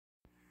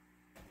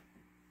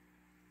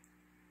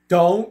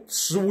Don't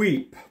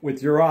sweep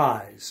with your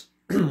eyes,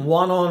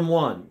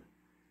 one-on-one.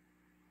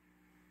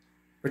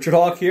 Richard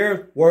Hawk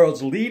here,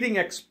 world's leading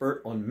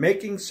expert on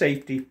making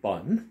safety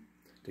fun.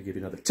 To give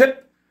you another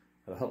tip,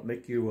 that'll help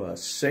make you a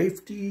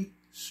safety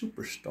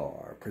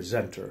superstar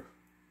presenter.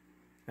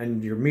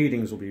 And your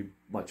meetings will be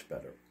much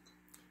better.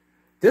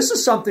 This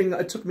is something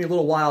it took me a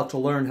little while to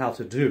learn how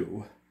to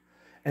do.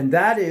 And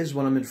that is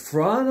when I'm in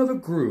front of a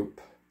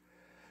group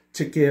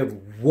to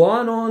give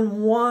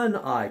one-on-one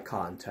eye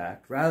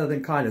contact rather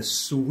than kind of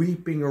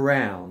sweeping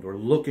around or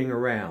looking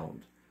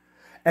around.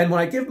 And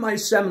when I give my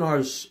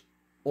seminars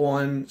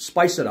on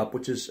Spice It Up,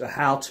 which is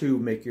how to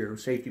make your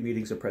safety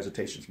meetings and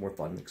presentations more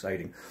fun and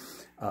exciting,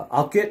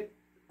 I'll get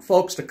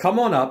folks to come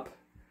on up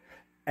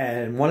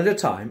and one at a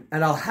time,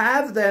 and I'll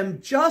have them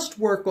just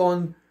work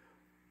on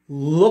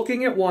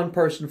looking at one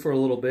person for a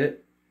little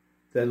bit,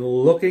 then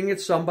looking at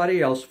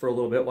somebody else for a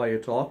little bit while you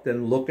talk,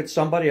 then look at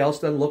somebody else,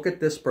 then look at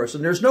this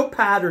person. There's no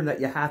pattern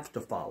that you have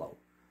to follow.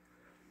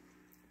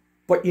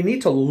 But you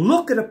need to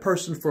look at a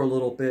person for a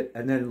little bit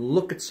and then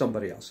look at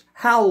somebody else.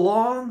 How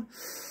long?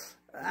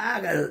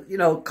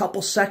 A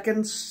couple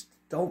seconds.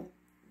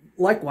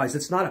 Likewise,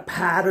 it's not a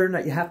pattern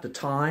that you have to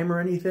time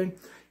or anything.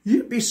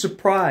 You'd be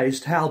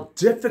surprised how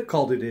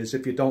difficult it is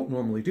if you don't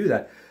normally do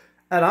that.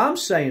 And I'm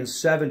saying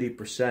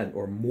 70%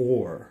 or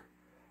more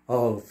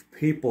of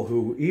people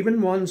who,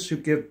 even ones who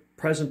give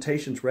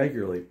presentations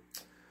regularly,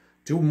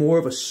 do more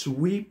of a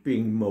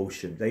sweeping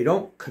motion. They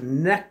don't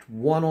connect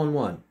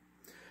one-on-one.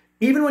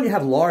 Even when you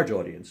have large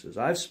audiences,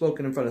 I've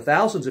spoken in front of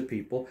thousands of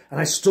people,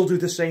 and I still do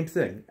the same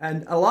thing.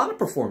 And a lot of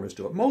performers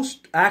do it.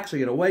 Most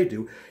actually, in a way,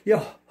 do.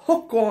 You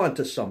hook on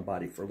to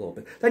somebody for a little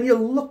bit. Then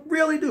you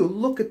really do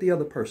look at the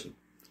other person.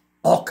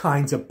 All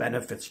kinds of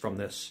benefits from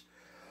this.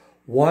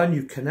 One,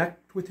 you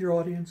connect with your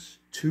audience.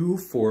 Two,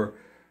 for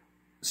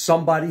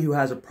somebody who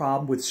has a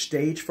problem with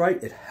stage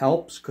fright, it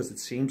helps because it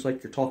seems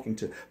like you're talking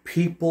to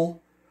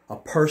people, a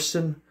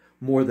person,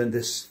 more than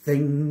this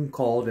thing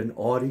called an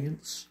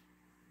audience.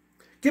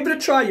 Give it a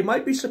try. You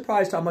might be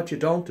surprised how much you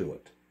don't do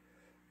it.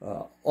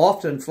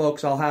 Often,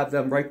 folks, I'll have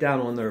them write down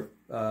on their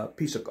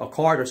piece of a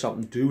card or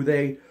something, do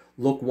they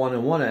look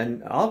one-on-one?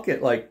 And I'll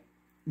get like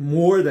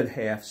more than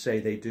half say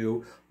they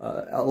do.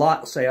 A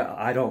lot say,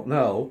 I don't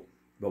know.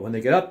 But when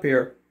they get up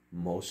here,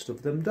 most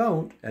of them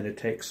don't. And it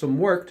takes some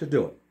work to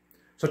do it.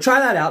 So try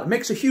that out. It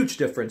makes a huge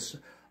difference.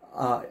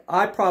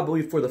 I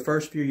probably, for the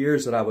first few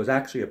years that I was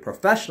actually a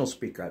professional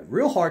speaker, I had a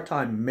real hard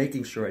time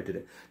making sure I did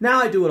it.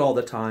 Now I do it all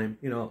the time.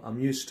 I'm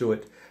used to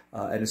it,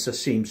 and it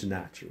just seems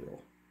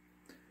natural.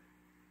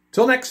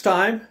 Till next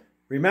time,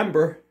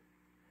 remember,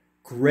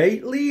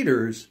 great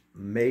leaders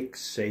make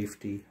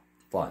safety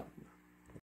fun.